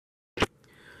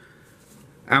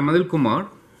I'm Anil Kumar.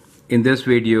 In this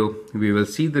video, we will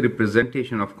see the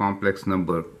representation of complex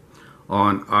number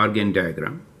on Argand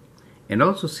diagram and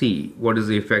also see what is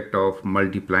the effect of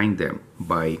multiplying them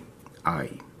by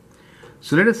I.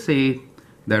 So let us say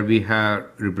that we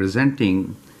are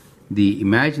representing the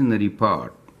imaginary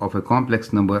part of a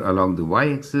complex number along the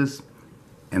y-axis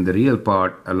and the real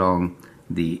part along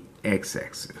the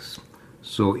x-axis.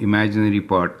 So imaginary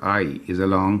part I is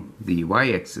along the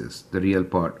y-axis, the real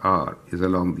part R is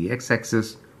along the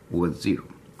x-axis with 0.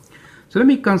 So let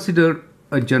me consider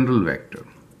a general vector.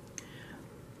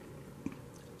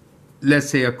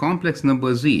 Let's say a complex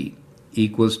number z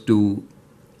equals to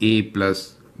a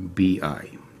plus bi.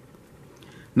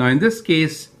 Now in this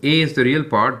case, a is the real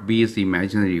part, b is the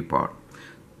imaginary part.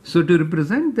 So to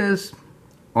represent this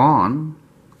on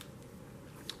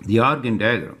the Argand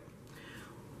diagram,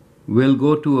 we'll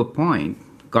go to a point,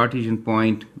 Cartesian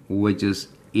point, which is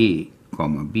a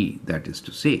comma b. That is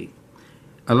to say,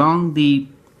 along the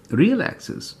real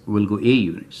axis we'll go a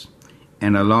units,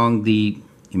 and along the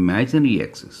imaginary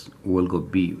axis we'll go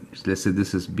b units. Let's say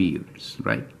this is b units,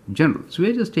 right? General. So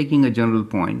we're just taking a general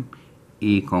point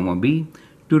a comma b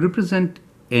to represent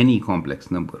any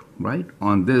complex number, right?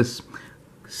 On this,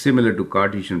 similar to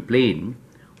Cartesian plane,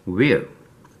 where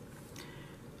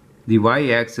the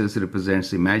y-axis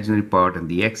represents the imaginary part and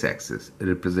the x-axis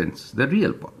represents the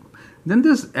real part. Then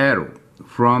this arrow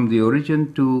from the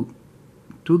origin to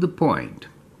the point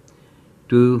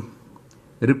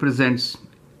represents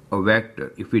a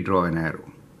vector if we draw an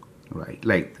arrow, right,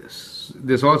 like this.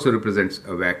 This also represents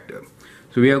a vector.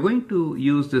 So we are going to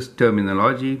use this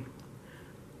terminology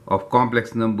of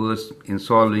complex numbers in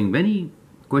solving many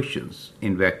questions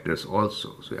in vectors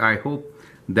also. So I hope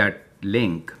that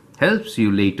link helps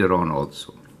you later on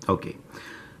also. Okay,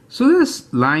 so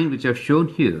this line which I've shown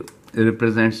here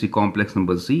represents the complex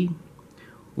number z,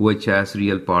 which has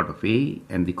real part of a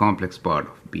and the complex part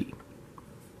of b.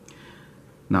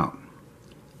 Now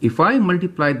if I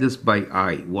multiply this by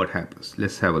I, what happens?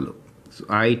 Let's have a look. So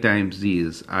I times z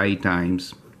is I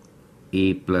times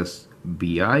a plus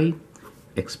bi.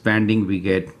 Expanding, we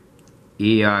get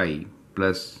ai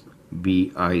plus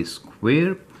bi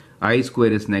square. I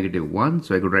square is -1,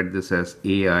 so I could write this as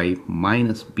ai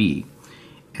minus b,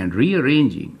 and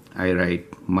rearranging I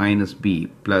write minus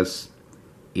b plus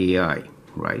ai,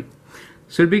 right?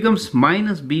 So it becomes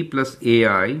minus b plus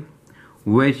ai,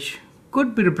 which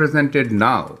could be represented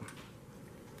now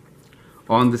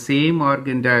on the same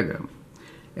Argand diagram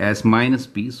as minus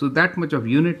b. So that much of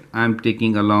unit I'm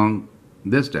taking along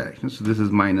this direction, so this is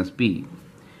minus b.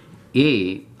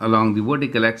 A along the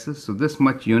vertical axis, so this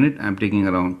much unit I'm taking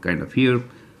around kind of here,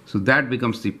 so that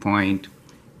becomes the point,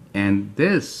 and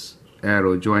this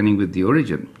arrow joining with the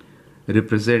origin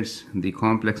represents the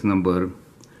complex number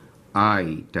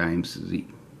I times z.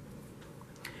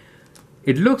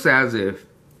 It looks as if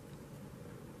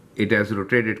it has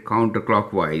rotated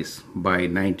counterclockwise by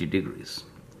 90 degrees.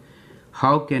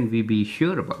 How can we be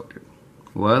sure about it?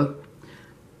 Well,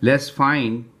 let's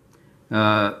find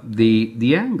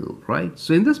the angle, right?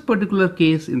 So in this particular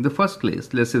case, in the first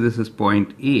case, let's say this is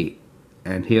point A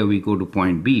and here we go to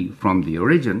point B from the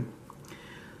origin.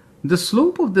 The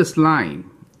slope of this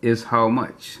line is how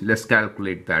much? Let's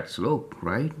calculate that slope,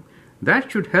 right?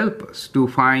 That should help us to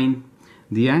find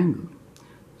the angle.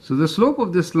 So the slope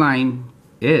of this line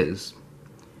is,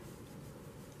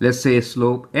 let's say,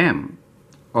 slope m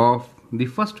of the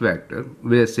first vector,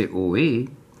 let's say OA,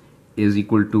 is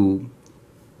equal to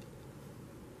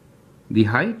the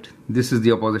height, this is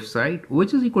the opposite side,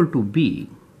 which is equal to b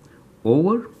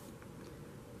over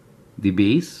the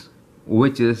base,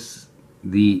 which is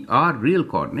the r real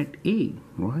coordinate a,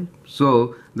 right?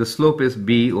 So the slope is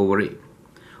b over a.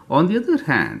 On the other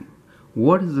hand,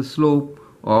 what is the slope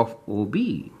of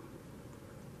OB?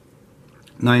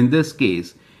 Now in this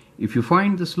case, if you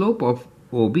find the slope of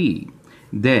OB,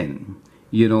 then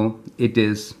you know it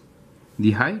is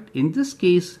the height. In this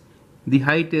case, the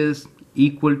height is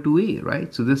equal to a,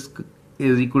 right? So this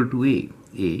is equal to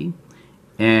a,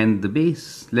 and the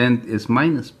base length is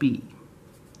minus b.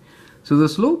 So the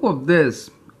slope of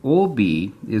this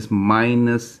OB is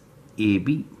minus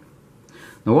AB.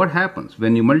 Now what happens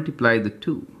when you multiply the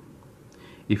two?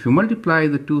 If you multiply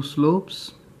the two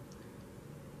slopes,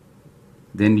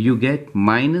 then you get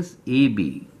minus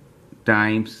AB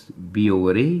times b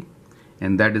over a,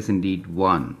 and that is indeed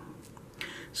 1.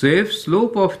 So if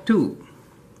slope of 2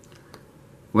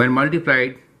 when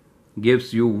multiplied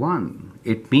gives you 1,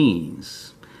 it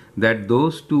means that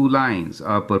those two lines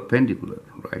are perpendicular,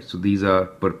 right? So these are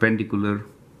perpendicular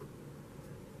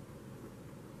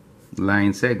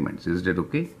line segments. Is that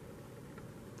okay?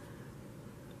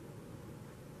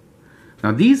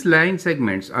 Now these line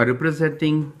segments are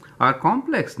representing our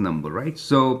complex number, right?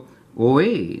 So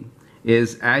OA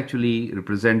is actually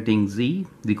representing Z,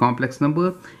 the complex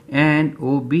number, and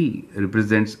OB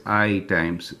represents I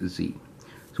times Z.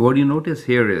 So what you notice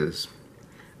here is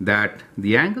that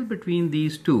the angle between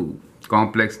these two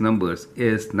complex numbers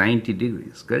is 90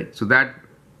 degrees, correct? So that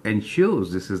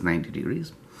ensures this is 90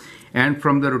 degrees. And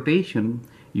from the rotation,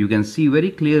 you can see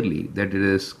very clearly that it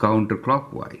is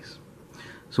counterclockwise.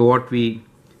 So what we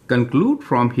conclude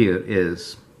from here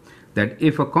is that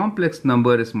if a complex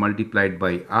number is multiplied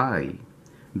by I,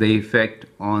 the effect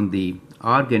on the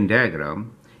Argand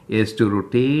diagram is to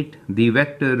rotate the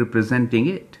vector representing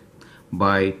it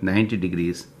by 90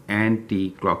 degrees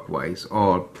anti-clockwise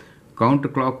or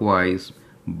counterclockwise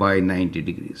by 90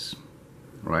 degrees.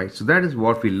 Right? So that is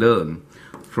what we learn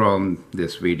from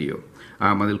this video.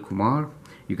 I'm Anil Kumar.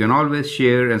 You can always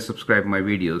share and subscribe my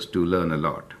videos to learn a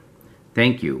lot.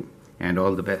 Thank you and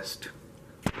all the best.